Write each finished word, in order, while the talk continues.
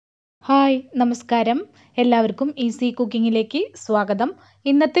Hi നമസ്കാരം എല്ലാവർക്കും easy കുക്കിങ്ങിലേക്ക് സ്വാഗതം.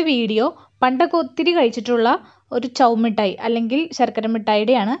 ഇന്നത്തെ വീഡിയോ പണ്ടൊക്കെ ഒത്തിരി കഴിച്ചിട്ടുള്ള ഒരു ചൗ മിഠായി അല്ലെങ്കിൽ ശർക്കര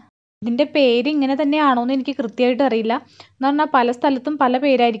മിഠായിയുടെയാണ്. ഇതിൻ്റെ പേര് ഇങ്ങനെ തന്നെയാണോ എന്ന് എനിക്ക് കൃത്യമായിട്ട് അറിയില്ല. എന്ന് പറഞ്ഞാൽ പല സ്ഥലത്തും പല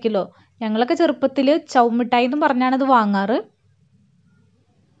പേരായിരിക്കുമല്ലോ. ഞങ്ങളൊക്കെ ചെറുപ്പത്തിൽ ചൗ മിഠായി എന്ന് പറഞ്ഞാണ് ഇത് വാങ്ങാറ്.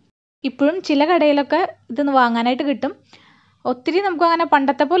 ഇപ്പോഴും ചില കടയിലൊക്കെ ഇതൊന്ന് വാങ്ങാനായിട്ട് കിട്ടും. ഒത്തിരി നമുക്ക് അങ്ങനെ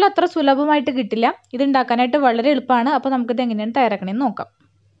പണ്ടത്തെ പോലെ അത്ര സുലഭമായിട്ട് കിട്ടില്ല. ഇത് ഉണ്ടാക്കാനായിട്ട് വളരെ എളുപ്പമാണ്. അപ്പോൾ നമുക്കിത് എങ്ങനെയാണ് തയ്യാറാക്കണമെന്ന് നോക്കാം.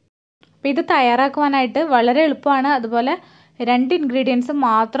 അപ്പോൾ ഇത് തയ്യാറാക്കുവാനായിട്ട് വളരെ എളുപ്പമാണ്. അതുപോലെ 2 ഇൻഗ്രീഡിയൻസ്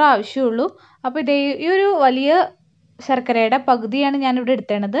മാത്രമേ ആവശ്യമുള്ളൂ. അപ്പോൾ ഈ ഒരു വലിയ ശർക്കരയുടെ പകുതിയാണ് ഞാനിവിടെ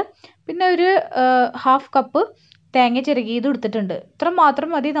എടുത്തേണത്. പിന്നെ ഒരു 1/2 കപ്പ് തേങ്ങ ചിരകിയത് എടുത്തിട്ടുണ്ട്. ഇത്ര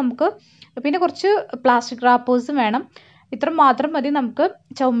മാത്രം മതി നമുക്ക്. പിന്നെ കുറച്ച് പ്ലാസ്റ്റിക് റാപ്പേഴ്സും വേണം. ഇത്ര മാത്രം മതി നമുക്ക്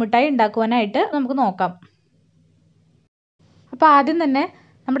ചൗ മിഠായി ഉണ്ടാക്കുവാനായിട്ട്. നമുക്ക് നോക്കാം. അപ്പോൾ ആദ്യം തന്നെ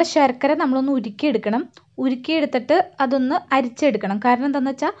നമ്മുടെ ശർക്കര നമ്മളൊന്ന് ഉരുക്കിയെടുക്കണം. ഉരുക്കിയെടുത്തിട്ട് അതൊന്ന് അരിച്ചെടുക്കണം. കാരണം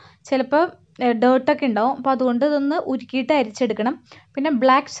എന്താണെന്ന് വെച്ചാൽ ചിലപ്പോൾ ഡേർട്ടൊക്കെ ഉണ്ടാവും. അപ്പോൾ അതുകൊണ്ട് ഇതൊന്ന് ഉരുക്കിയിട്ട് അരിച്ചെടുക്കണം. പിന്നെ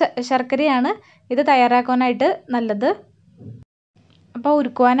ബ്ലാക്ക് ശർക്കരയാണ് ഇത് തയ്യാറാക്കാനായിട്ട് നല്ലത്. അപ്പോൾ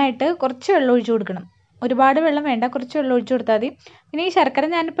ഉരുക്കുവാനായിട്ട് കുറച്ച് വെള്ളം ഒഴിച്ചു കൊടുക്കണം. ഒരുപാട് വെള്ളം വേണ്ട, കുറച്ച് വെള്ളം ഒഴിച്ചു കൊടുത്താൽ മതി. പിന്നെ ഈ ശർക്കര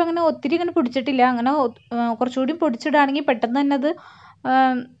ഞാനിപ്പോൾ അങ്ങനെ ഒത്തിരി ഇങ്ങനെ പൊടിച്ചിട്ടില്ല. അങ്ങനെ കുറച്ചുകൂടി പൊടിച്ചിടുകയാണെങ്കിൽ പെട്ടെന്ന് തന്നെ അത്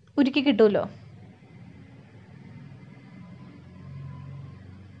ഉരുക്കി കിട്ടുമല്ലോ.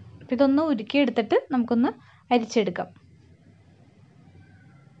 ഇതൊന്ന് ഉരുക്കിയെടുത്തിട്ട് നമുക്കൊന്ന് അരിച്ചെടുക്കാം.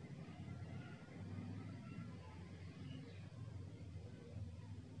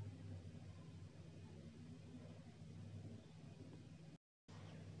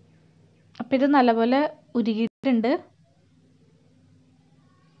 അപ്പം ഇത് നല്ലപോലെ ഉരുകിയിട്ടുണ്ട്.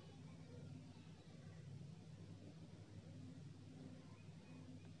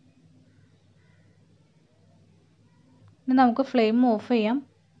 ഇനി നമുക്ക് ഫ്ലെയിം ഓഫ് ചെയ്യാം.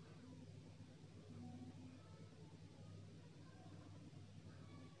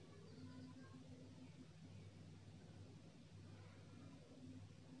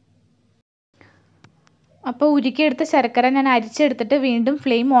 അപ്പോൾ ഉരുക്കിയെടുത്ത ശർക്കര ഞാൻ അരിച്ചെടുത്തിട്ട് വീണ്ടും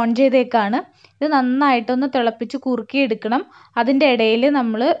ഫ്ലെയിം ഓൺ ചെയ്തേക്കാണ്. ഇത് നന്നായിട്ടൊന്ന് തിളപ്പിച്ച് കുറുക്കിയെടുക്കണം. അതിൻ്റെ ഇടയിൽ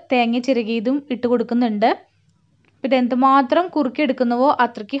നമ്മൾ തേങ്ങ ചിരകിയതും ഇട്ട് കൊടുക്കുന്നുണ്ട്. ഇത് എന്തുമാത്രം കുറുക്കിയെടുക്കുന്നുവോ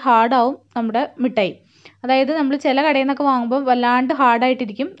അത്രയ്ക്ക് ഹാർഡാവും നമ്മുടെ മിഠായി. അതായത് നമ്മൾ ചില കടയിൽ നിന്നൊക്കെ വാങ്ങുമ്പോൾ വല്ലാണ്ട്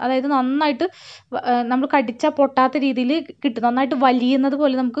ഹാർഡായിട്ടിരിക്കും. അതായത് നന്നായിട്ട് നമ്മൾ കടിച്ചാൽ പൊട്ടാത്ത രീതിയിൽ കിട്ടും. നന്നായിട്ട് വലിയുന്നത്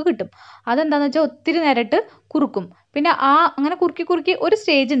പോലെ നമുക്ക് കിട്ടും. അതെന്താണെന്ന് വെച്ചാൽ ഒത്തിരി നേരിട്ട് കുറുക്കും. പിന്നെ അങ്ങനെ കുറുക്കി ഒരു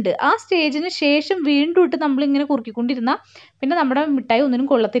സ്റ്റേജ് ഉണ്ട്. ആ സ്റ്റേജിന് ശേഷം വീണ്ടും ഇട്ട് നമ്മളിങ്ങനെ കുറുക്കിക്കൊണ്ടിരുന്നാൽ പിന്നെ നമ്മുടെ മിഠായി ഒന്നിനും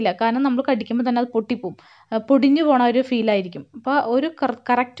കൊള്ളത്തില്ല. കാരണം നമ്മൾ കടിക്കുമ്പോൾ തന്നെ അത് പൊട്ടിപ്പോവും. പൊടിഞ്ഞു പോണ ഒരു ഫീലായിരിക്കും. അപ്പോൾ ഒരു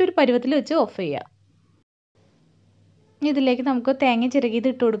കറക്റ്റ് ഒരു പരുവത്തിൽ വെച്ച് ഓഫ് ചെയ്യുക. ഇതിലേക്ക് നമുക്ക് തേങ്ങ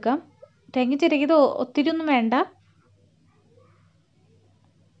ചിരകിയത് ഇട്ട് കൊടുക്കാം. തേങ്ങ ചിരകിയത് ഒത്തിരി ഒന്നും വേണ്ട.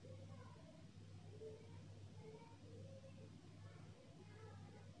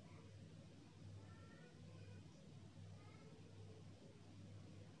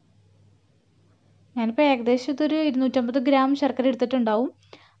 ഞാനിപ്പോൾ ഏകദേശം ഇതൊരു 250 ഗ്രാം ശർക്കര എടുത്തിട്ടുണ്ടാവും.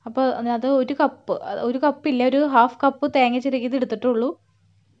 അപ്പോൾ അത് ഒരു കപ്പില്ല, ഒരു 1/2 കപ്പ് തേങ്ങ ചിരകിയത് എടുത്തിട്ടുള്ളൂ.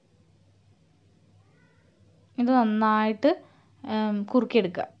 ഇത് നന്നായിട്ട്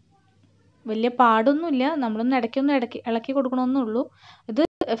കുറുക്കിയെടുക്കുക. വലിയ പാടൊന്നുമില്ല. നമ്മളൊന്ന് ഇടയ്ക്കൊന്ന് ഇളക്കി കൊടുക്കണമെന്നുള്ളൂ. ഇത്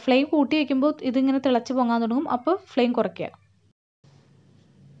ഫ്ലെയിം കൂട്ടി വയ്ക്കുമ്പോൾ ഇതിങ്ങനെ തിളച്ച് പൊങ്ങാൻ തുടങ്ങും. അപ്പോൾ ഫ്ലെയിം കുറയ്ക്കുക.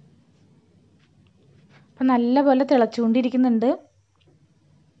 അപ്പം നല്ലപോലെ തിളച്ചുകൊണ്ടിരിക്കുന്നുണ്ട്.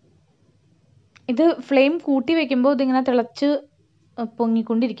 ഇത് ഫ്ലെയിം കൂട്ടി വയ്ക്കുമ്പോൾ ഇതിങ്ങനെ തിളച്ച്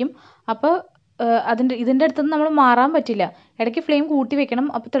പൊങ്ങിക്കൊണ്ടിരിക്കും. അപ്പോൾ ഇതിൻ്റെ അടുത്തുനിന്ന് നമ്മൾ മാറാൻ പറ്റില്ല. ഇടയ്ക്ക് ഫ്ലെയിം കൂട്ടി വെക്കണം.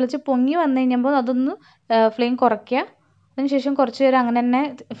 അപ്പോൾ തിളച്ച് പൊങ്ങി വന്നു കഴിഞ്ഞപ്പോൾ അതൊന്ന് ഫ്ലെയിം കുറയ്ക്കുക. അതിനുശേഷം കുറച്ച് നേരം അങ്ങനെ തന്നെ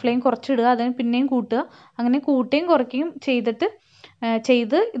ഫ്ലെയിം കുറച്ചിടുക. അതിന് പിന്നെയും കൂട്ടുക. അങ്ങനെ കൂട്ടുകയും കുറയ്ക്കുകയും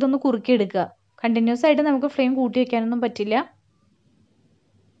ചെയ്ത് ഇതൊന്ന് കുറുക്കിയെടുക്കുക. കണ്ടിന്യൂസ് ആയിട്ട് നമുക്ക് ഫ്ലെയിം കൂട്ടി വയ്ക്കാനൊന്നും പറ്റില്ല.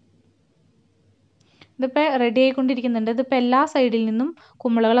 ഇതിപ്പോൾ റെഡി ആയിക്കൊണ്ടിരിക്കുന്നുണ്ട്. ഇതിപ്പോൾ എല്ലാ സൈഡിൽ നിന്നും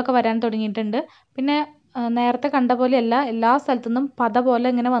കുമിളകളൊക്കെ വരാൻ തുടങ്ങിയിട്ടുണ്ട്. പിന്നെ നേരത്തെ കണ്ട പോലെയല്ല, എല്ലാ സ്ഥലത്തു നിന്നും പത പോലെ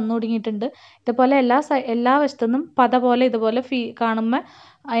ഇങ്ങനെ വന്നു തുടങ്ങിയിട്ടുണ്ട്. ഇതുപോലെ എല്ലാ വശത്തു നിന്നും പത പോലെ ഇതുപോലെ കാണുമ്പോൾ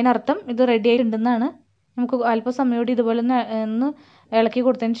അതിനർത്ഥം ഇത് റെഡി ആയിട്ടുണ്ടെന്നാണ്. നമുക്ക് അല്പസമയം കൂടി ഇതുപോലെ ഒന്ന് ഇളക്കി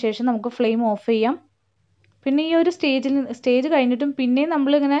കൊടുത്തതിന് ശേഷം നമുക്ക് ഫ്ലെയിം ഓഫ് ചെയ്യാം. പിന്നെ ഈ ഒരു സ്റ്റേജ് കഴിഞ്ഞിട്ടും പിന്നെയും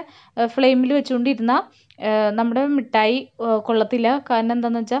നമ്മളിങ്ങനെ ഫ്ലെയിമിൽ വെച്ചുകൊണ്ടിരുന്നാൽ നമ്മുടെ മിഠായി കൊള്ളത്തില്ല. കാരണം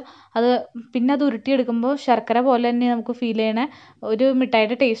എന്താണെന്ന് വെച്ചാൽ പിന്നെ അത് ഉരുട്ടിയെടുക്കുമ്പോൾ ശർക്കര പോലെ തന്നെ നമുക്ക് ഫീൽ ചെയ്യണേ. ഒരു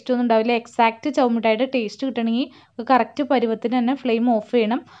മിഠായിയുടെ ടേസ്റ്റ് ഒന്നും ഉണ്ടാവില്ല. എക്സാക്റ്റ് ചൗ മിഠായിയുടെ ടേസ്റ്റ് കിട്ടണമെങ്കിൽ കറക്റ്റ് പരുവത്തിന് തന്നെ ഫ്ലെയിം ഓഫ്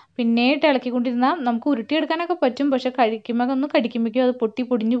ചെയ്യണം. പിന്നെയായിട്ട് ഇളക്കിക്കൊണ്ടിരുന്നാൽ നമുക്ക് ഉരുട്ടിയെടുക്കാനൊക്കെ പറ്റും. പക്ഷെ കടിക്കുമ്പോഴേക്കും അത്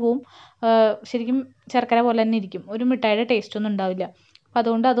പൊടിഞ്ഞു പോവും. ശരിക്കും ശർക്കര പോലെ തന്നെ ഇരിക്കും. ഒരു മിഠായിയുടെ ടേസ്റ്റ് ഒന്നും ഉണ്ടാവില്ല. അപ്പോൾ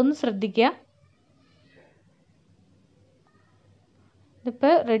അതുകൊണ്ട് അതൊന്ന് ശ്രദ്ധിക്കുക.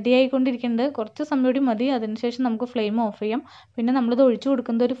 ഇതിപ്പോൾ റെഡി ആയിക്കൊണ്ടിരിക്കുന്നുണ്ട്. കുറച്ച് സമയം കൂടി മതി. അതിനുശേഷം നമുക്ക് ഫ്ലെയിം ഓഫ് ചെയ്യാം. പിന്നെ നമ്മളിത് ഒഴിച്ചു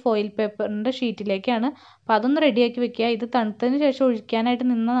കൊടുക്കുന്നത് ഒരു ഫോയിൽ പേപ്പറിൻ്റെ ഷീറ്റിലേക്കാണ്. അപ്പോൾ അതൊന്ന് റെഡിയാക്കി വെക്കുക. ഇത് തണുത്തതിന് ശേഷം ഒഴിക്കാനായിട്ട്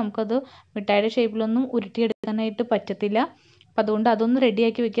നിന്നാൽ നമുക്കത് മിഠായിയുടെ ഷേപ്പിലൊന്നും ഉരുട്ടിയെടുക്കാനായിട്ട് പറ്റത്തില്ല. അപ്പോൾ അതുകൊണ്ട് അതൊന്ന്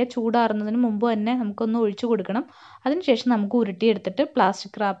റെഡിയാക്കി വെക്കുക. ചൂടാറുന്നതിന് മുമ്പ് തന്നെ നമുക്കൊന്ന് ഒഴിച്ചു കൊടുക്കണം. അതിനുശേഷം നമുക്ക് ഉരുട്ടിയെടുത്തിട്ട്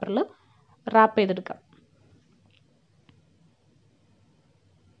പ്ലാസ്റ്റിക് റാപ്പറിൽ റാപ്പ് ചെയ്തെടുക്കാം.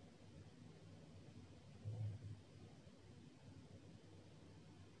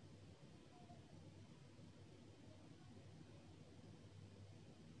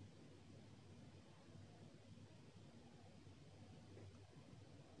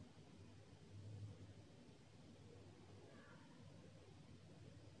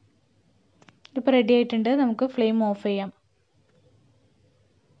 ഇതിപ്പോൾ റെഡി ആയിട്ടുണ്ട്. നമുക്ക് ഫ്ലെയിം ഓഫ് ചെയ്യാം.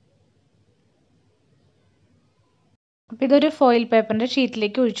 അപ്പോൾ ഇതൊരു ഫോയിൽ പേപ്പറിൻ്റെ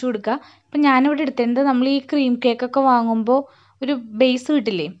ഷീറ്റിലേക്ക് ഒഴിച്ചു കൊടുക്കുക. ഇപ്പം ഞാനിവിടെ എടുത്തേണ്ടത് നമ്മൾ ഈ ക്രീം കേക്കൊക്കെ വാങ്ങുമ്പോൾ ഒരു ബേസ്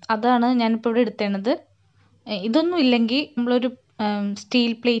കിട്ടില്ലേ, അതാണ് ഞാനിപ്പോൾ ഇവിടെ എടുത്തേണ്ടത്. ഇതൊന്നും ഇല്ലെങ്കിൽ നമ്മളൊരു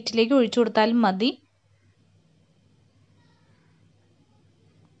സ്റ്റീൽ പ്ലേറ്റിലേക്ക് ഒഴിച്ചു കൊടുത്താലും മതി.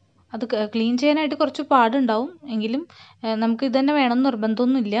 അത് ക്ലീൻ ചെയ്യാനായിട്ട് കുറച്ച് പാടുണ്ടാവും, എങ്കിലും നമുക്ക് ഇതന്നെ വേണമെന്ന്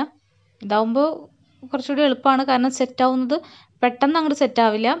നിർബന്ധമൊന്നുമില്ല. ഇതാവുമ്പോൾ കുറച്ചുകൂടി എളുപ്പമാണ്. കാരണം സെറ്റാവുന്നത് പെട്ടെന്ന് അങ്ങോട്ട്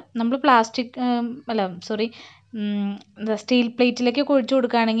സെറ്റാവില്ല. നമ്മൾ സ്റ്റീൽ പ്ലേറ്റിലേക്കൊക്കെ ഒഴിച്ചു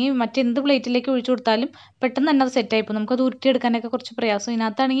കൊടുക്കുകയാണെങ്കിൽ മറ്റെന്ത് പ്ലേറ്റിലേക്ക് ഒഴിച്ചു കൊടുത്താലും പെട്ടെന്ന് തന്നെ അത് സെറ്റായിപ്പോൾ നമുക്കത് ഉരുട്ടിയെടുക്കാനൊക്കെ കുറച്ച് പ്രയാസം.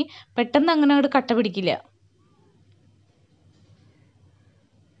 ഇതിനകത്താണെങ്കിൽ പെട്ടെന്ന് അങ്ങനെ അങ്ങോട്ട് കട്ട പിടിക്കില്ല.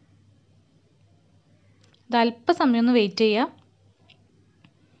 ഇത് അല്പസമയം ഒന്ന് വെയിറ്റ് ചെയ്യുക.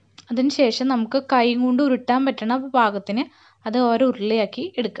 അതിനുശേഷം നമുക്ക് കൈ കൊണ്ട് ഉരുട്ടാൻ പറ്റണ പാകത്തിന് അത് ഓരോ ഉരുളയാക്കി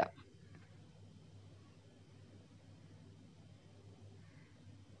എടുക്കാം.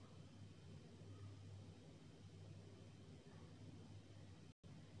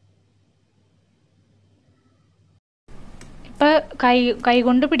 ഇപ്പോൾ കൈ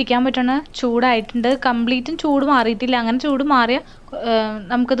കൊണ്ട് പിടിക്കാൻ പറ്റണ ചൂടായിട്ടുണ്ട്. കംപ്ലീറ്റും ചൂട് മാറിയിട്ടില്ല. അങ്ങനെ ചൂട് മാറിയാൽ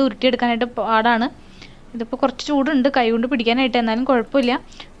നമുക്കത് ഉരുട്ടിയെടുക്കാനായിട്ട് പാടാണ്. ഇതിപ്പോൾ കുറച്ച് ചൂടുണ്ട് കൈ കൊണ്ട് പിടിക്കാനായിട്ട്, എന്നാലും കുഴപ്പമില്ല.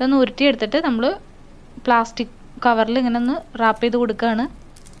 ഇതൊന്ന് ഉരുട്ടിയെടുത്തിട്ട് നമ്മൾ പ്ലാസ്റ്റിക് കവറിൽ ഇങ്ങനെ ഒന്ന് റാപ്പ് ചെയ്ത് കൊടുക്കുകയാണ്.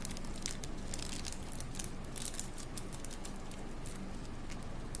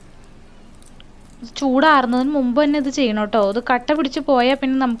 ചൂടാറുന്നതിന് മുമ്പ് തന്നെ ഇത് ചെയ്യണം കേട്ടോ. ഇത് കട്ട പിടിച്ച് പോയാൽ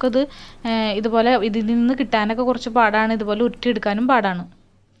പിന്നെ നമുക്കത് ഇതുപോലെ ഇതിൽ നിന്ന് കിട്ടാനൊക്കെ കുറച്ച് പാടാണ്. ഇതുപോലെ ഉരുട്ടിയെടുക്കാനും പാടാണ്.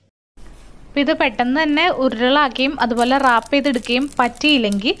 അപ്പോൾ ഇത് പെട്ടെന്ന് തന്നെ ഉരുളകളാക്കുകയും അതുപോലെ റാപ്പ് ചെയ്തെടുക്കുകയും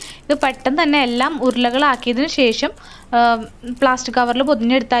പറ്റിയില്ലെങ്കിൽ ഇത് പെട്ടെന്ന് തന്നെ എല്ലാം ഉരുളകളാക്കിയതിന് ശേഷം പ്ലാസ്റ്റിക് കവറിൽ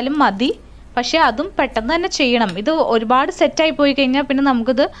പൊതിഞ്ഞെടുത്താലും മതി. പക്ഷേ അതും പെട്ടെന്ന് തന്നെ ചെയ്യണം. ഇത് ഒരുപാട് സെറ്റായി പോയി കഴിഞ്ഞാൽ പിന്നെ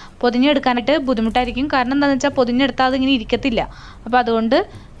നമുക്കിത് പൊതിഞ്ഞെടുക്കാനായിട്ട് ബുദ്ധിമുട്ടായിരിക്കും. കാരണം എന്താണെന്ന് വെച്ചാൽ പൊതിഞ്ഞെടുത്താൽ അതിങ്ങനെ ഇരിക്കത്തില്ല. അപ്പോൾ അതുകൊണ്ട്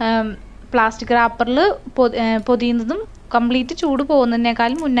പ്ലാസ്റ്റിക് റാപ്പറിൽ പൊതിയുന്നതും കംപ്ലീറ്റ് ചൂട്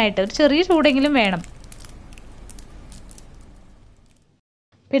പോകുന്നതിനേക്കാളും മുന്നായിട്ട് ഒരു ചെറിയ ചൂടെങ്കിലും വേണം.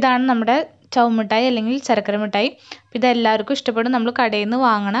 അപ്പോൾ ഇതാണ് നമ്മുടെ ചൗ മിഠായി അല്ലെങ്കിൽ ശർക്കര മിഠായി. അപ്പോൾ ഇതെല്ലാവർക്കും ഇഷ്ടപ്പെടും. നമ്മൾ കടയിൽ നിന്ന്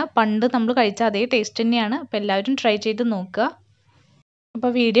വാങ്ങണ പണ്ട് നമ്മൾ കഴിച്ച അതേ ടേസ്റ്റ് തന്നെയാണ്. അപ്പോൾ എല്ലാവരും ട്രൈ ചെയ്ത് നോക്കുക. അപ്പോൾ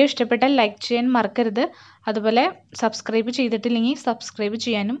വീഡിയോ ഇഷ്ടപ്പെട്ടാൽ ലൈക്ക് ചെയ്യാൻ മറക്കരുത്. അതുപോലെ സബ്സ്ക്രൈബ് ചെയ്തിട്ടില്ലെങ്കിൽ സബ്സ്ക്രൈബ്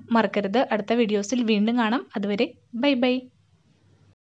ചെയ്യാനും മറക്കരുത്. അടുത്ത വീഡിയോസിൽ വീണ്ടും കാണാം. അതുവരെ ബൈ ബൈ.